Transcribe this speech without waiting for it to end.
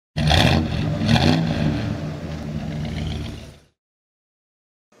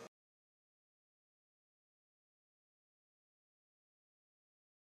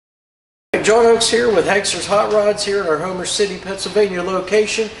Alright, John Oakes here with Hexter's Hot Rods here at our Homer City, Pennsylvania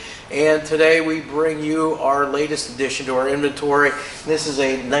location, and today we bring you our latest addition to our inventory. This is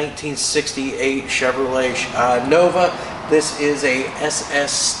a 1968 Chevrolet Nova. This is a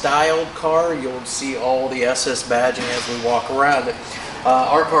SS styled car. You'll see all the SS badging as we walk around it.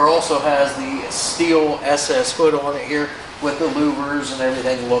 Our car also has the steel SS hood on it here with the louvers, and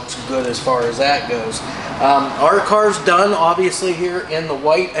everything looks good as far as that goes. Our car's done obviously here in the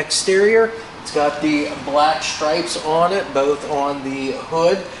white exterior. It's got the black stripes on it, both on the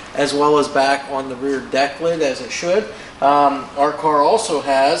hood as well as back on the rear deck lid, as it should. Our car also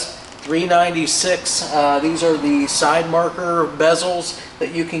has 396. These are the side marker bezels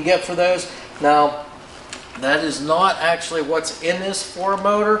that you can get for those. Now, that is not actually what's in this for a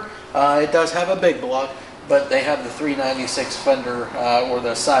motor. It does have a big block, but they have the 396 fender or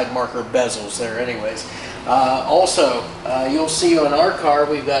the side marker bezels there anyways. Also, you'll see on our car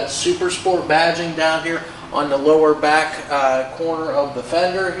we've got Super Sport badging down here on the lower back corner of the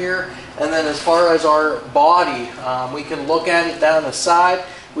fender here. And then as far as our body, we can look at it down the side.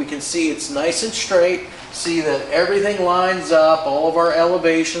 We can see it's nice and straight. See that everything lines up. All of our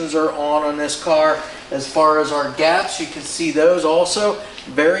elevations are on this car. As far as our gaps, you can see those also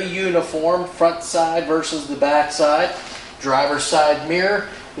very uniform, front side versus the back side. Driver's side mirror,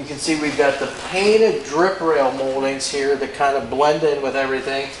 you can see we've got the painted drip rail moldings here that kind of blend in with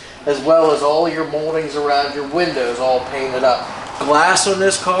everything, as well as all your moldings around your windows all painted up. Glass on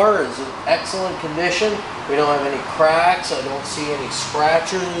this car is in excellent condition. We don't have any cracks. I don't see any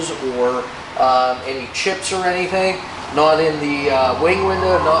scratches or any chips or anything. Not in the wing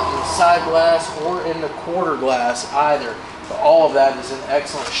window, not in the side glass, or in the quarter glass either. But all of that is in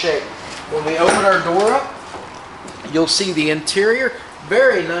excellent shape. When we open our door up, you'll see the interior.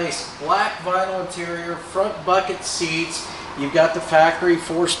 Very nice black vinyl interior, front bucket seats. You've got the factory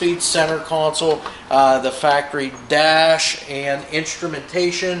 4-speed center console, the factory dash and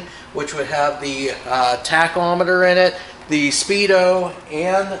instrumentation, which would have the tachometer in it, the speedo,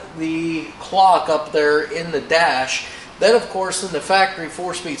 and the clock up there in the dash. Then, of course, in the factory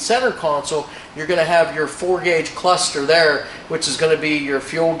 4-speed center console, you're going to have your 4-gauge cluster there, which is going to be your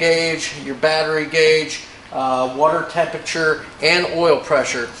fuel gauge, your battery gauge, water temperature, and oil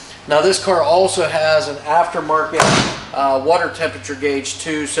pressure. Now, this car also has an aftermarket water temperature gauge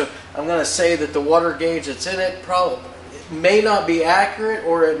too, so I'm going to say that the water gauge that's in it may not be accurate,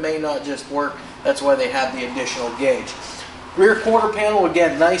 or it may not just work. That's why they have the additional gauge. Rear quarter panel,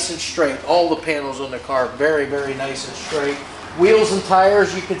 again, nice and straight. All the panels on the car, very, very nice and straight. Wheels and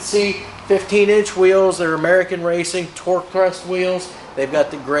tires, you can see 15-inch wheels. They're American Racing torque thrust wheels. They've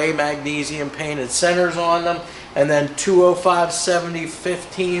got the gray magnesium painted centers on them. And then 205/70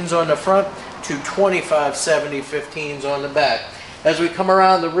 15s on the front, 225/70 15s on the back. As we come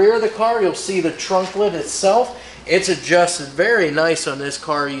around the rear of the car, you'll see the trunk lid itself. It's adjusted very nice on this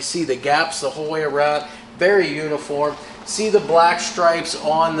car. You see the gaps the whole way around, very uniform. See the black stripes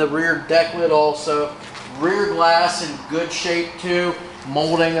on the rear deck lid also. Rear glass in good shape too.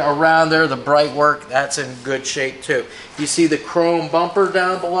 Molding around there, the bright work, that's in good shape too. You see the chrome bumper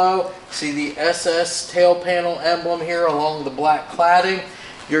down below. See the SS tail panel emblem here along the black cladding.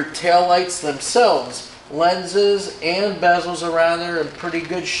 Your tail lights themselves, lenses and bezels around there in pretty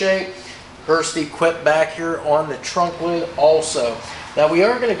good shape. Hurst equipped back here on the trunk lid also. Now we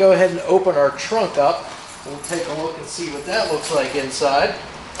are going to go ahead and open our trunk up. We'll take a look and see what that looks like inside.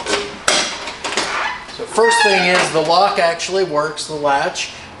 So first thing is the lock actually works, the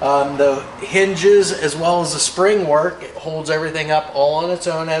latch. The hinges as well as the spring work. It holds everything up all on its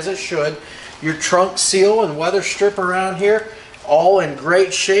own as it should. Your trunk seal and weather strip around here, all in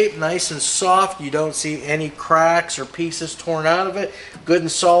great shape, nice and soft. You don't see any cracks or pieces torn out of it. Good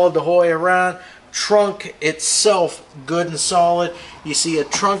and solid the whole way around. Trunk itself, good and solid. You see a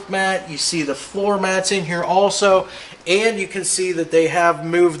trunk mat, you see the floor mats in here also, and you can see that they have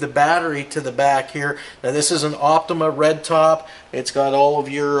moved the battery to the back here. Now this is an Optima red top. It's got all of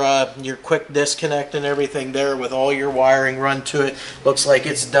your quick disconnect and everything there with all your wiring run to it. Looks like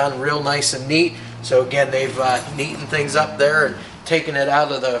it's done real nice and neat. So again, they've neatened things up there and taken it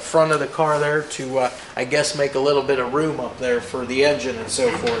out of the front of the car there to, I guess, make a little bit of room up there for the engine and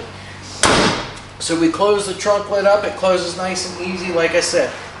so forth. So we close the trunk lid up. It closes nice and easy. Like I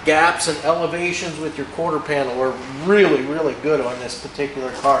said, gaps and elevations with your quarter panel are really, really good on this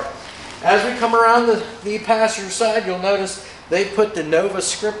particular car. As we come around the passenger side, you'll notice they put the Nova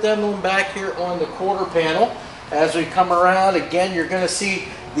script emblem back here on the quarter panel. As we come around, again, you're going to see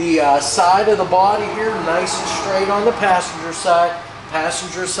the side of the body here, nice and straight on the passenger side.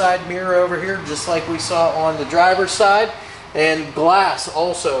 Passenger side mirror over here, just like we saw on the driver's side. And glass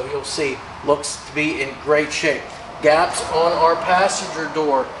also, you'll see, looks to be in great shape. Gaps on our passenger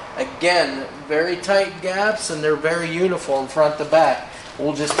door, again, very tight gaps, and they're very uniform front to back.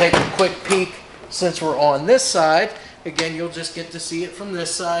 We'll just take a quick peek since we're on this side. Again, you'll just get to see it from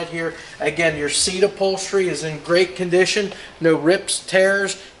this side here. Again, your seat upholstery is in great condition. No rips,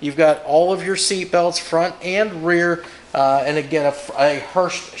 tears. You've got all of your seat belts, front and rear. And again, a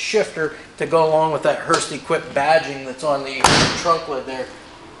Hurst shifter to go along with that Hurst equipped badging that's on the trunk lid there.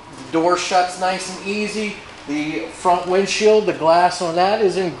 The door shuts nice and easy. The front windshield, the glass on that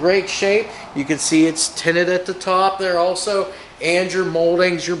is in great shape. You can see it's tinted at the top there also. And your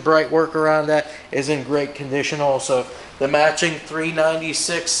moldings, your bright work around that is in great condition also. The matching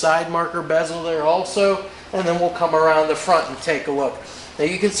 396 side marker bezel there also. And then we'll come around the front and take a look. Now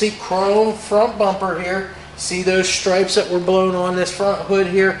you can see chrome front bumper here. See those stripes that were blown on this front hood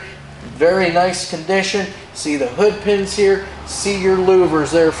here? Very nice condition. See the hood pins here. See your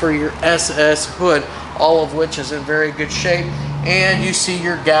louvers there for your SS hood, all of which is in very good shape. And you see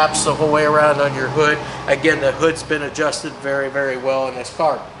your gaps the whole way around on your hood. Again, the hood's been adjusted very, very well in this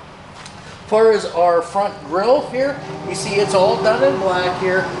car. As far as our front grille here, you see it's all done in black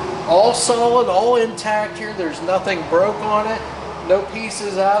here. All solid, all intact here. There's nothing broke on it. No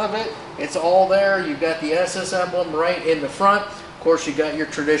pieces out of it. It's all there. You've got the SS emblem right in the front. Of course, you got your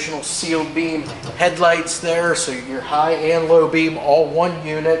traditional sealed beam headlights there, so your high and low beam, all one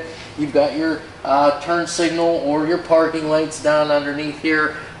unit. You've got your turn signal or your parking lights down underneath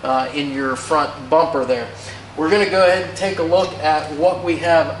here in your front bumper there. We're going to go ahead and take a look at what we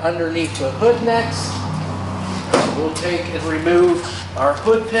have underneath the hood next. We'll take and remove our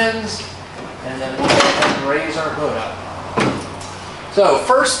hood pins, and then we'll go ahead and raise our hood up. So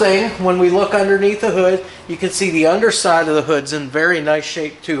first thing, when we look underneath the hood, you can see the underside of the hood's in very nice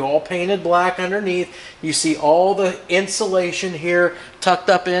shape too. All painted black underneath. You see all the insulation here tucked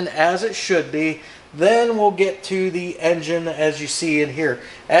up in as it should be. Then we'll get to the engine as you see in here.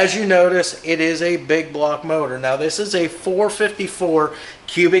 As you notice, it is a big block motor. Now this is a 454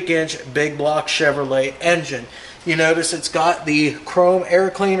 cubic inch big block Chevrolet engine. You notice it's got the chrome air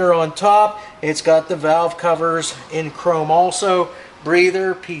cleaner on top. It's got the valve covers in chrome also.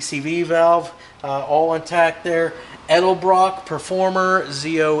 Breather, PCV valve, all intact there. Edelbrock Performer,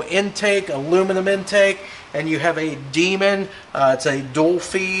 ZO intake, aluminum intake, and you have a Demon. It's a dual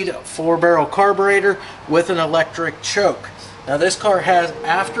feed 4-barrel carburetor with an electric choke. Now this car has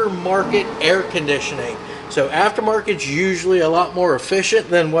aftermarket air conditioning. So aftermarket's usually a lot more efficient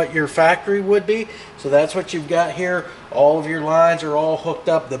than what your factory would be. So that's what you've got here. All of your lines are all hooked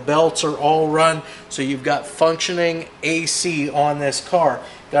up. The belts are all run. So you've got functioning AC on this car.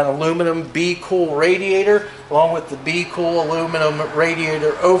 Got aluminum Be-Cool radiator along with the Be-Cool aluminum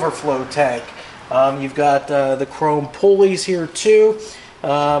radiator overflow tank. You've got the chrome pulleys here too.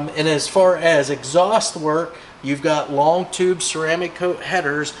 And as far as exhaust work, you've got long tube ceramic coat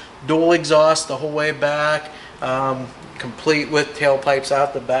headers, dual exhaust the whole way back, complete with tailpipes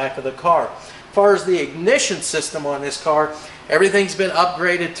out the back of the car. As far as the ignition system on this car, everything's been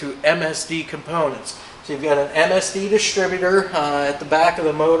upgraded to MSD components. So you've got an MSD distributor at the back of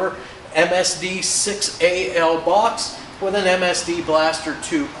the motor, MSD 6AL box with an MSD Blaster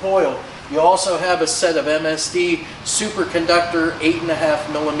 2 coil. You also have a set of MSD superconductor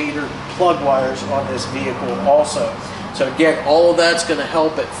 8.5mm plug wires on this vehicle also. So again, all of that's going to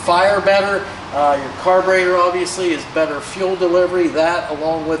help it fire better. Your carburetor obviously is better fuel delivery, that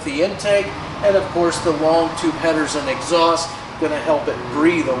along with the intake, and of course the long tube headers and exhaust going to help it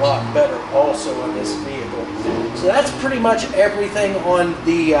breathe a lot better also on this vehicle. So that's pretty much everything on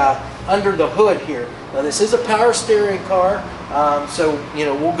the under the hood here. Now this is a power steering car, so you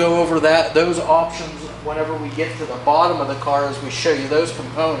know we'll go over those options whenever we get to the bottom of the car as we show you those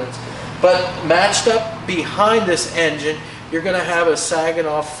components. But matched up behind this engine, you're going to have a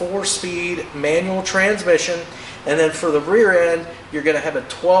Saginaw 4-speed manual transmission, and then for the rear end, you're going to have a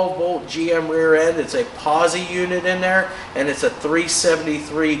 12-volt GM rear end. It's a POSI unit in there, and it's a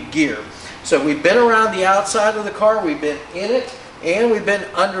 373 gear. So we've been around the outside of the car, we've been in it, and we've been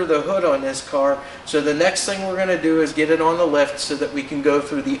under the hood on this car. So the next thing we're going to do is get it on the lift so that we can go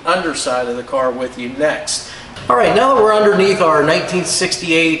through the underside of the car with you next. Alright, now that we're underneath our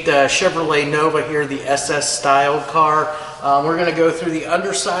 1968 Chevrolet Nova here, the SS styled car, we're going to go through the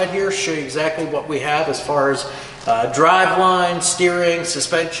underside here, show you exactly what we have as far as driveline, steering,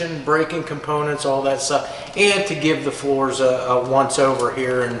 suspension, braking components, all that stuff, and to give the floors a once over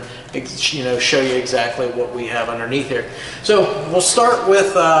here and show you exactly what we have underneath here. So we'll start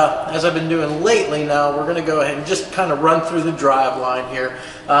with, as I've been doing lately now, we're going to go ahead and just kind of run through the driveline here.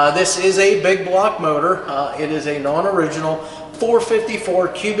 This is a big block motor. It is a non-original 454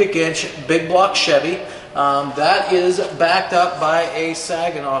 cubic inch big block Chevy. That is backed up by a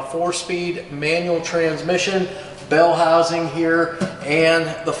Saginaw 4-speed manual transmission, bell housing here, and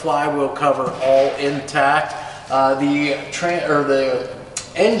the flywheel cover all intact. The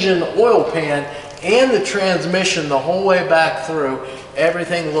engine oil pan and the transmission the whole way back through,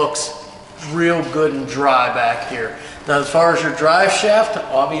 everything looks real good and dry back here. Now, as far as your drive shaft,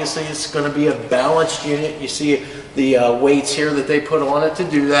 obviously it's going to be a balanced unit. You see the weights here that they put on it to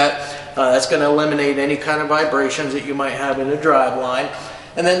do that. That's going to eliminate any kind of vibrations that you might have in the drive line.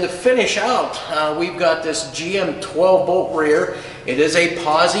 And then to finish out, we've got this GM 12-bolt rear. It is a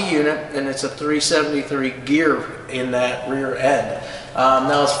POSI unit, and it's a 373 gear in that rear end.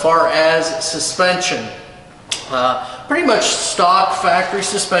 Now, as far as suspension, pretty much stock factory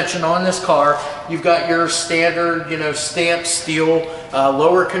suspension on this car. You've got your standard, stamped steel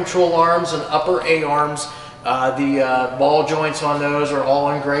lower control arms and upper A arms. The ball joints on those are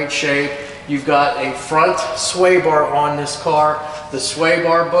all in great shape. You've got a front sway bar on this car. The sway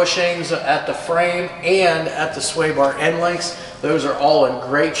bar bushings at the frame and at the sway bar end links, those are all in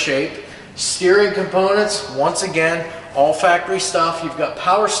great shape. Steering components, once again, all factory stuff. You've got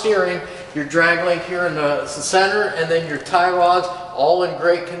power steering, your drag link here in the center, and then your tie rods, all in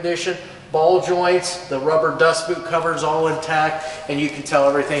great condition. Ball joints, the rubber dust boot covers all intact, and you can tell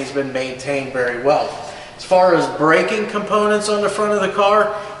everything's been maintained very well. As far as braking components on the front of the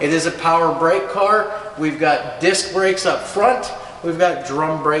car, it is a power brake car. We've got disc brakes up front. We've got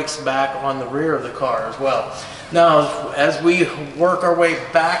drum brakes back on the rear of the car as well. Now, as we work our way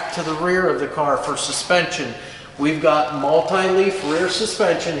back to the rear of the car for suspension, we've got multi-leaf rear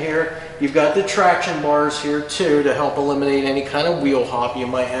suspension here. You've got the traction bars here too to help eliminate any kind of wheel hop you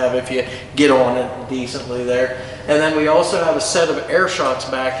might have if you get on it decently there. And then we also have a set of air shocks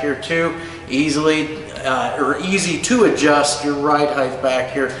back here too, easy to adjust your ride height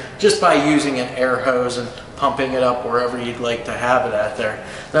back here just by using an air hose and pumping it up wherever you'd like to have it at there.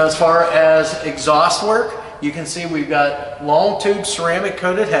 Now, as far as exhaust work, you can see we've got long tube ceramic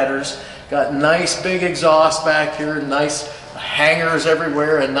coated headers, got nice big exhaust back here, nice hangers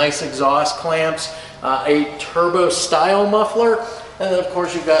everywhere, and nice exhaust clamps, a turbo style muffler, and then of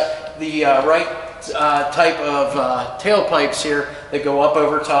course you've got the right type of tailpipes here that go up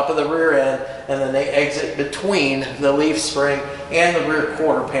over top of the rear end, and then they exit between the leaf spring and the rear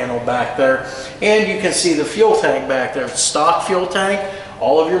quarter panel back there. And you can see the fuel tank back there, stock fuel tank.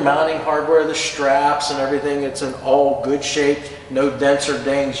 All of your mounting hardware, the straps and everything, it's in all good shape. No dents or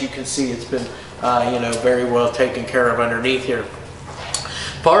dings. You can see it's been very well taken care of underneath here.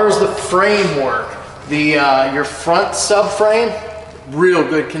 As far as the framework, your front subframe, real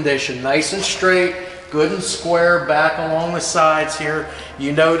good condition, nice and straight, good and square back along the sides here.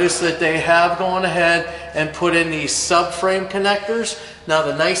 You notice that they have gone ahead and put in these subframe connectors. Now,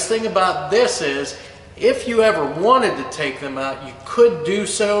 the nice thing about this is, if you ever wanted to take them out, you could do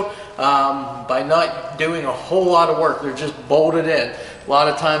so by not doing a whole lot of work. They're just bolted in. A lot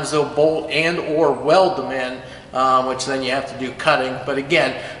of times they'll bolt and or weld them in, which then you have to do cutting. But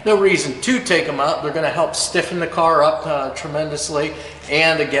again, no reason to take them out. They're going to help stiffen the car up tremendously.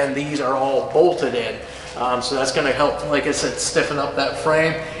 And again, these are all bolted in. So that's going to help, like I said, stiffen up that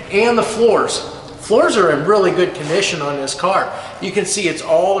frame. And the floors. Floors are in really good condition on this car. You can see it's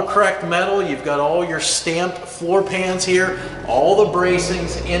all the correct metal. You've got all your stamped floor pans here, all the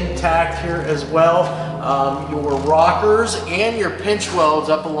bracings intact here as well. Your rockers and your pinch welds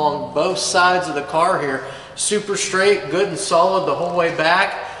up along both sides of the car here, super straight, good and solid the whole way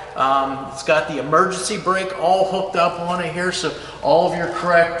back. It's got the emergency brake all hooked up on it here, so all of your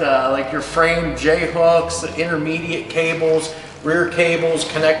correct, like your frame J-hooks, the intermediate cables, rear cables,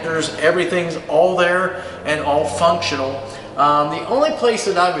 connectors, everything's all there and all functional. The only place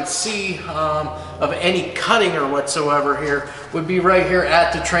that I would see of any cutting or whatsoever here would be right here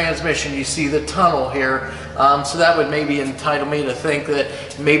at the transmission. You see the tunnel here, so that would maybe entitle me to think that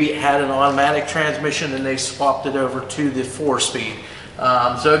maybe it had an automatic transmission and they swapped it over to the 4-speed.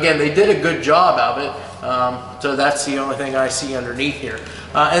 So again, they did a good job of it, so that's the only thing I see underneath here.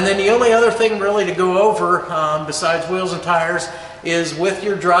 And then the only other thing really to go over, besides wheels and tires, is with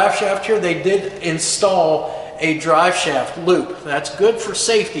your drive shaft here, they did install a drive shaft loop. That's good for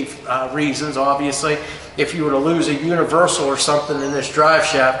safety reasons, obviously. If you were to lose a universal or something in this drive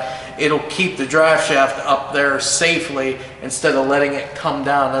shaft, it'll keep the drive shaft up there safely instead of letting it come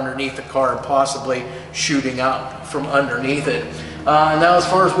down underneath the car and possibly shooting out from underneath it. Now, as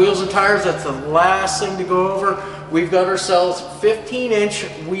far as wheels and tires, that's the last thing to go over. We've got ourselves 15-inch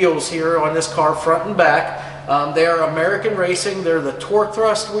wheels here on this car, front and back. They are American Racing. They're the torque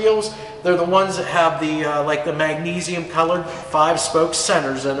thrust wheels. They're the ones that have the like the magnesium colored 5-spoke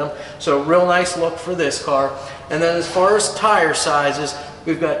centers in them. So real nice look for this car. And then as far as tire sizes,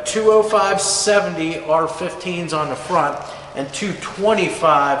 we've got 205/70 R15s on the front and two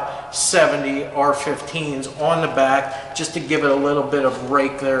 25/70 R15s on the back, just to give it a little bit of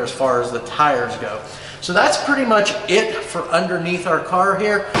rake there as far as the tires go. So that's pretty much it for underneath our car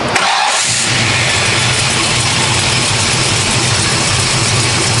here.